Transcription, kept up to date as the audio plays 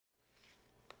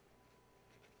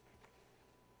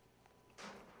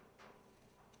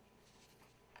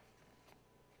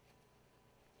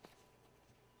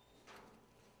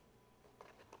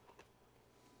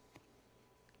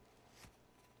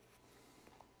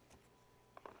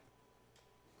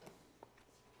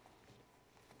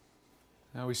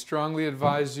Now, we strongly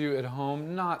advise you at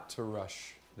home not to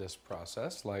rush this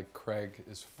process like Craig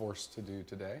is forced to do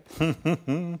today.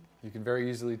 You can very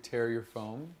easily tear your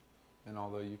foam, and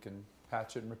although you can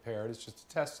patch it and repair it, it's just a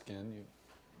test skin.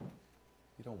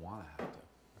 You don't want to have to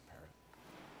repair it.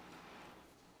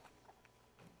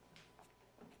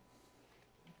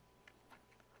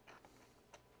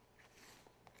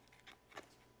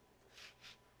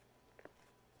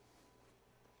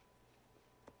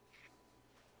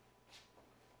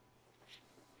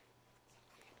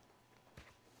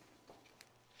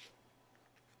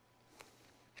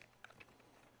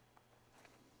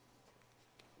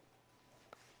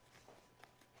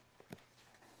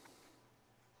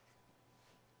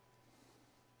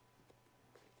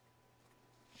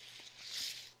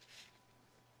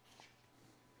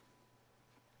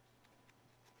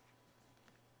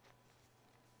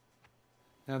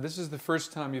 Now, this is the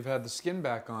first time you've had the skin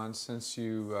back on since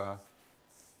you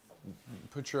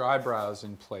put your eyebrows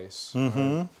in place.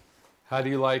 Mm-hmm. How do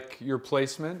you like your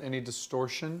placement? Any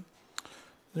distortion?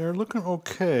 They're looking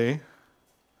okay.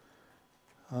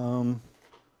 I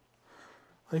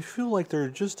feel like they're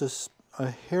just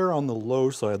a hair on the low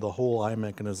side, the whole eye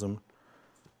mechanism.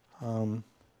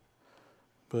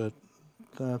 But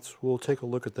we'll take a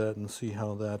look at that and see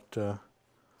how that...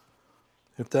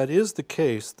 if that is the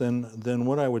case, then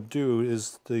what I would do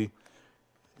is to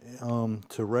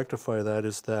rectify that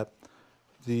is that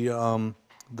the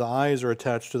eyes are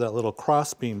attached to that little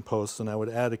crossbeam post, and I would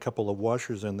add a couple of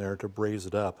washers in there to braze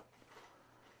it up.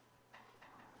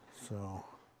 So.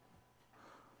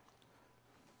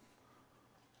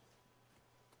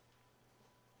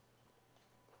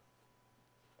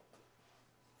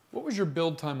 What was your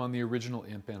build time on the original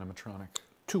Imp animatronic?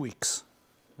 2 weeks.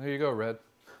 There you go, Red.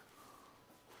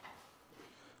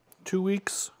 2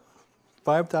 weeks,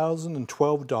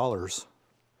 $5,012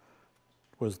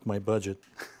 was my budget.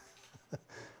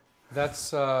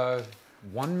 That's $1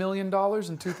 million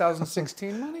in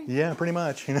 2016 money? Yeah, pretty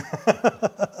much. You know?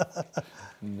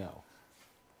 No.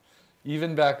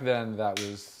 Even back then, that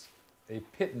was a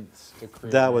pittance to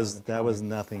create. That was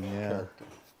nothing. Yeah. Character.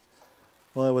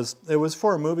 Well, it was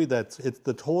for a movie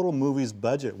the total movie's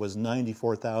budget was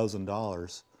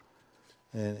 $94,000.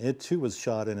 And it too was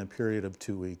shot in a period of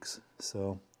 2 weeks.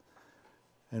 So,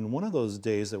 and one of those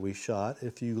days that we shot,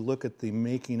 if you look at the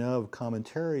making of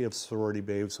commentary of Sorority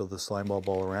Babes of the Slimeball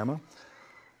Ballorama,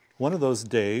 one of those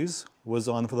days was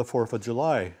on for the 4th of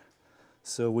July.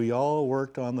 So we all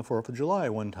worked on the 4th of July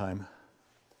one time.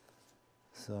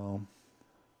 So,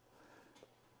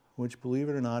 which, believe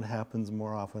it or not, happens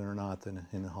more often or not than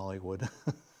in Hollywood.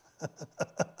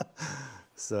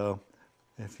 So.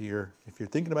 If you're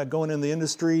thinking about going in the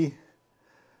industry,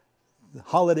 the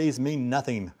holidays mean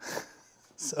nothing.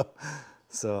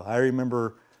 So I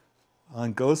remember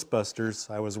on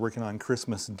Ghostbusters, I was working on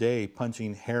Christmas Day,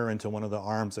 punching hair into one of the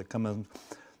arms that come in.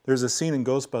 There's a scene in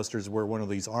Ghostbusters where one of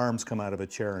these arms come out of a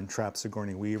chair and trap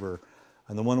Sigourney Weaver,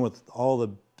 and the one with all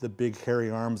the big hairy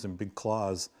arms and big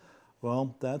claws.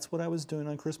 Well, that's what I was doing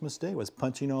on Christmas Day, was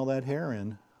punching all that hair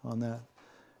in on that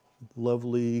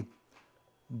lovely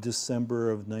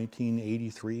December of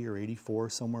 1983 or 84,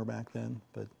 somewhere back then.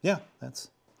 But yeah,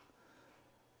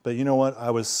 but you know what?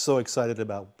 I was so excited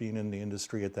about being in the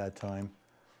industry at that time.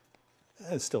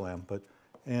 I still am,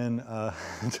 and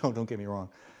don't get me wrong.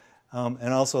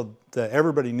 And also that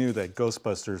everybody knew that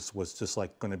Ghostbusters was just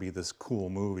like going to be this cool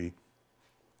movie.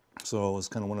 So it was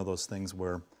kind of one of those things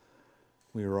where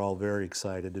we were all very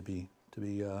excited to be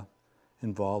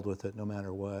involved with it, no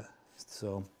matter what.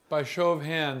 So. By show of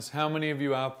hands, how many of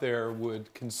you out there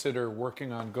would consider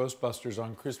working on Ghostbusters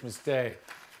on Christmas Day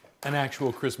an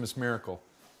actual Christmas miracle?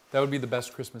 That would be the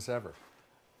best Christmas ever.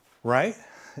 Right?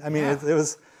 I mean, yeah. It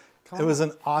was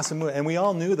an awesome movie, and we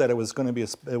all knew that it was going to be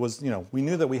we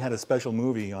knew that we had a special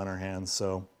movie on our hands.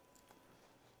 So,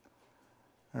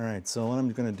 all right. So what I'm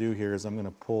going to do here is I'm going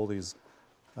to pull these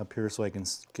up here so I can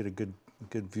get a good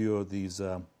view of these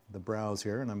the brows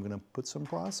here, and I'm going to put some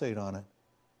Pros-Aide on it.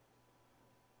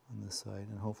 On this side,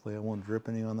 and hopefully I won't drip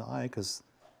any on the eye, because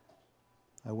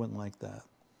I wouldn't like that.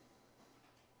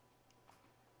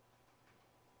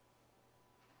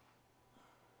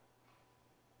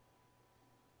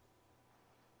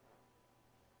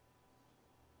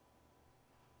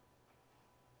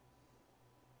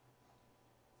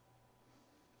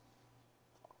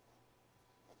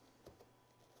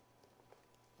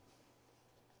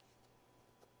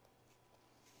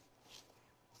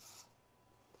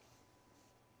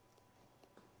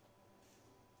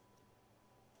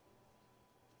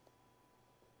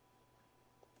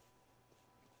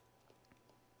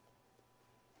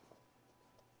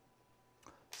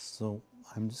 So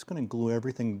I'm just going to glue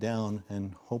everything down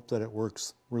and hope that it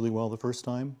works really well the first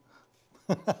time.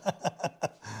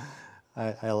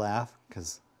 I laugh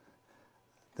because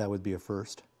that would be a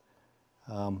first.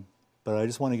 But I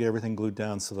just want to get everything glued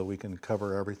down so that we can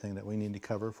cover everything that we need to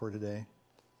cover for today.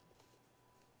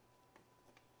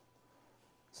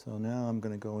 So now I'm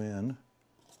going to go in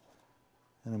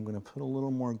and I'm going to put a little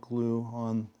more glue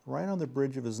on right on the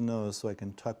bridge of his nose so I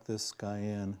can tuck this guy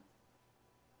in.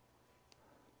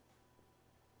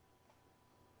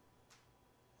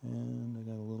 And I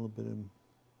got a little bit of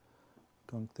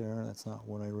gunk there. That's not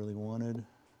what I really wanted.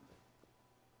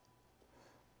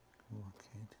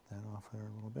 Okay, take that off there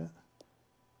a little bit.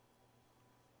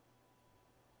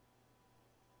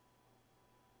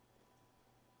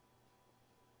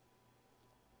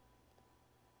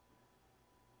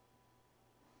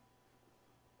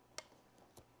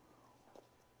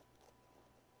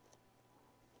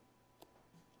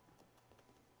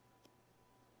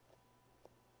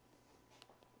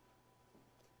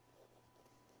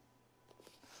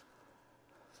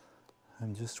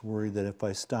 I'm just worried that if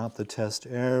I stop to test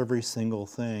every single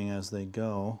thing as they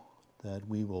go, that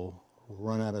we will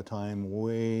run out of time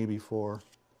way before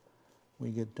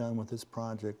we get done with this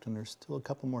project. And there's still a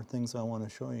couple more things I want to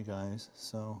show you guys.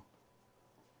 So,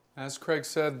 as Craig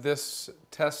said, this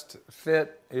test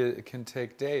fit, it can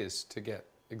take days to get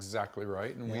exactly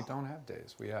right, and we don't have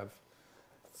days. We have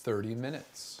 30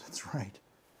 minutes. That's right.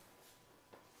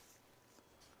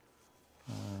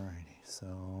 Alrighty, so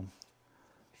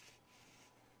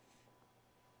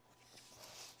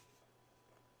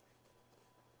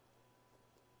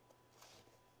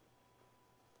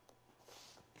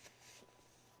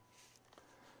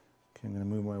okay, I'm going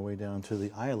to move my way down to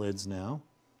the eyelids now.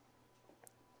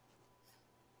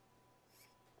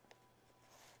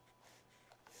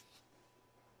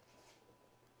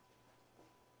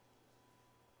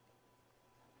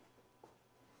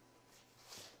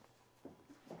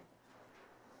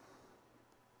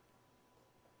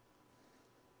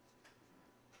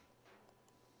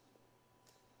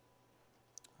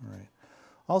 All right.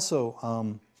 Also,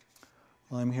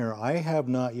 while I'm here, I have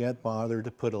not yet bothered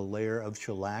to put a layer of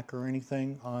shellac or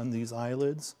anything on these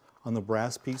eyelids, on the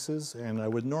brass pieces, and I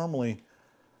would normally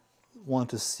want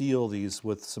to seal these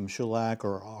with some shellac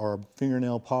or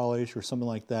fingernail polish or something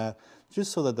like that,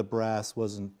 just so that the brass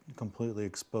wasn't completely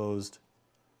exposed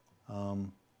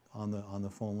on the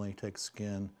foam latex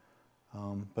skin.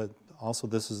 But also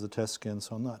this is the test skin,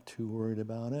 so I'm not too worried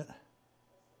about it.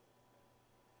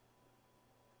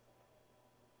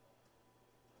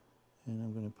 And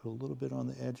I'm going to put a little bit on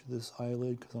the edge of this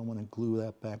eyelid because I want to glue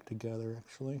that back together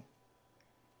actually.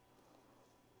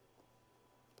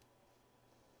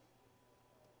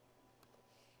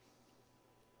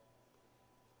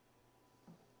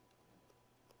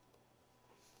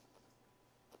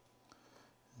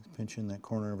 Just pinching that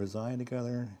corner of his eye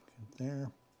together, there.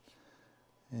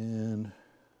 And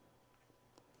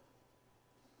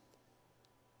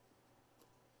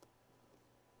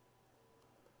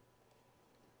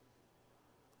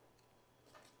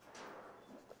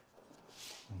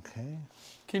okay.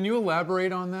 Can you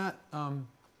elaborate on that?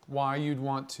 Why you'd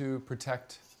want to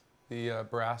protect the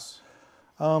brass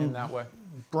in that way?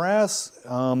 Brass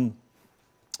and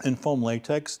foam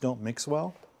latex don't mix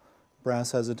well.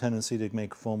 Brass has a tendency to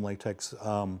make foam latex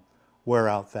wear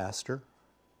out faster.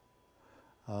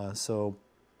 So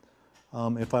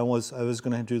if I was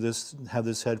going to do this, have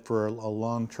this head for a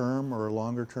long term or a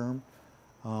longer term,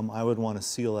 I would want to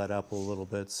seal that up a little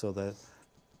bit so that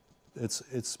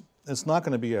it's not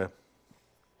going to be a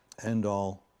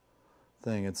end-all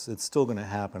thing. It's still going to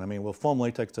happen. I mean, well, foam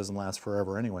latex doesn't last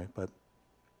forever anyway, but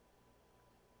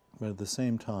at the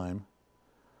same time,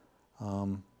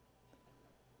 and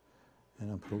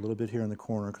I'll put a little bit here in the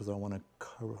corner because I want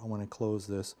to close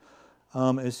this.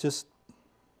 It's just,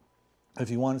 if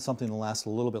you wanted something to last a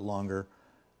little bit longer,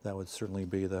 that would certainly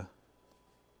be the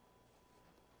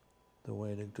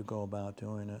way to go about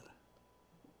doing it.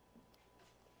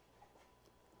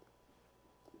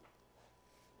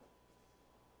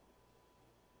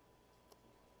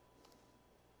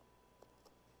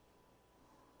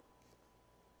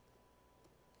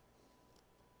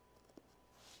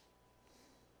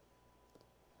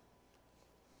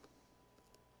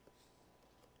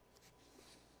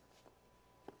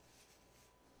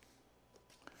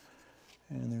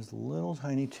 And there's a little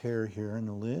tiny tear here in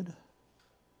the lid.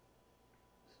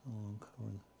 So I'll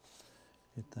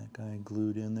get that guy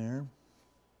glued in there.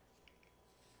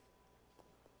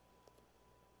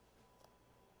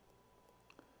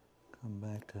 Come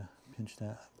back to pinch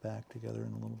that back together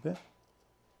in a little bit.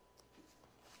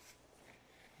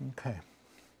 Okay.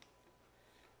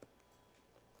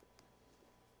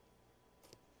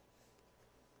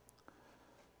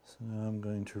 So now I'm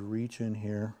going to reach in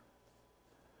here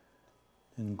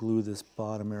and glue this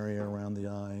bottom area around the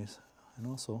eyes, and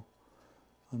also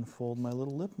unfold my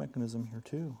little lip mechanism here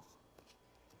too.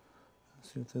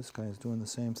 Let's see if this guy is doing the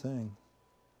same thing.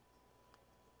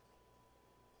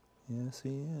 Yes,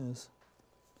 he is.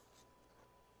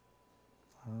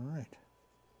 All right.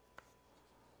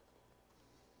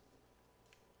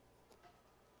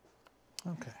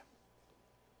 Okay.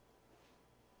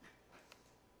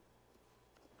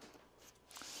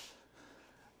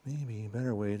 Maybe a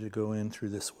better way to go in through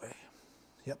this way.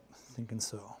 Yep, thinking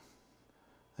so.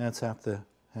 That's half the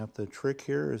trick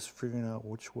here, is figuring out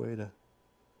which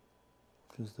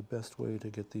is the best way to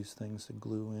get these things to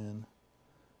glue in.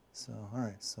 So, all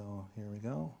right, so here we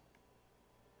go.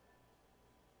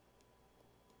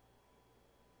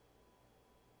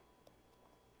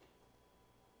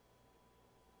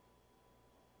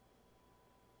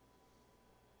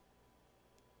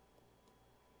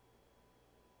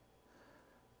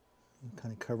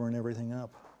 Kind of covering everything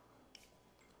up.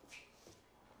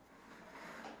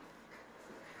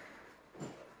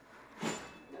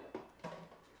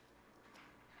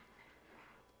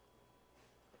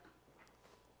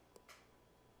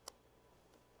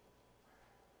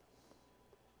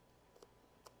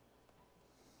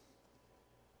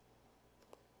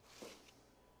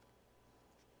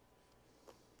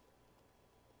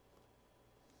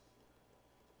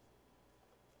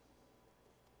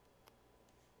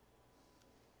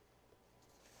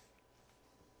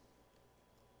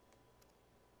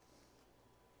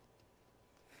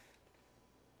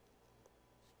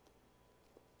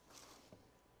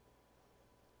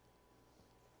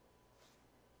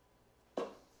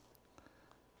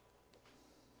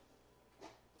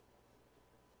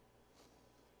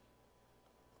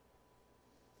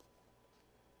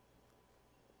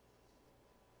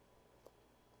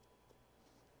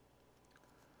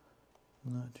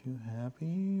 Not too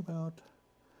happy about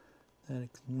that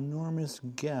enormous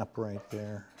gap right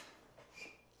there.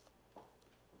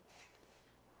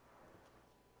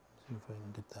 Let's see if I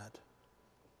can get that.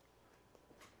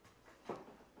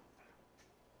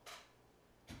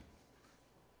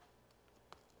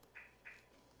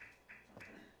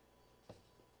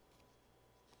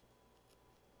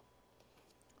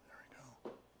 There we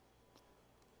go.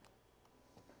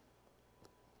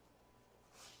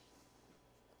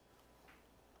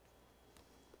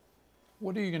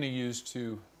 What are you going to use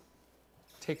to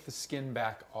take the skin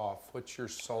back off? What's your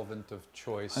solvent of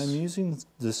choice? I'm using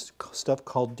this stuff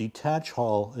called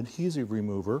Detachol adhesive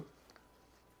remover,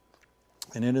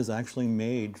 and it is actually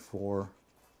made for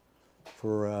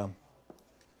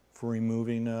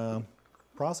removing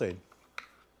Pros-Aide.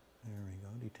 There we go,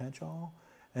 Detachol.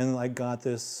 And I got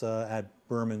this at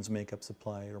Berman's Makeup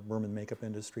Supply, or Berman Makeup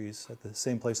Industries, at the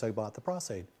same place I bought the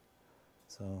Pros-Aide.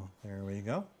 So there we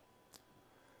go.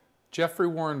 Jeffrey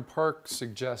Warren Park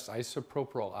suggests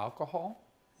isopropyl alcohol.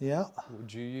 Yeah.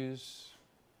 Would you use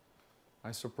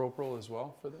isopropyl as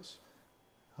well for this?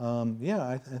 Yeah,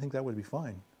 I think that would be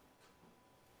fine.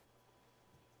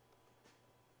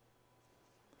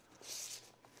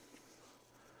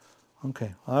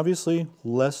 Okay, obviously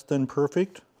less than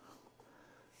perfect.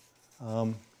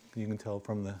 You can tell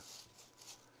from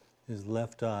his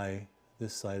left eye,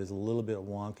 this side is a little bit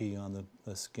wonky on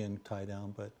the skin tie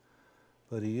down, but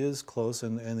he is close,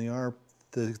 and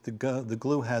the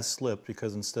glue has slipped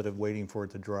because instead of waiting for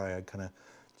it to dry, I kind of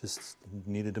just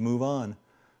needed to move on.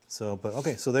 So, but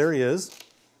okay, so there he is.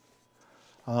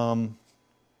 I'm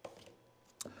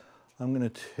going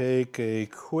to take a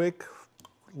quick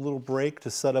little break to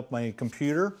set up my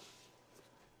computer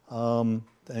and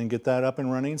get that up and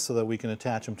running so that we can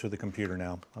attach them to the computer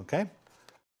now, okay?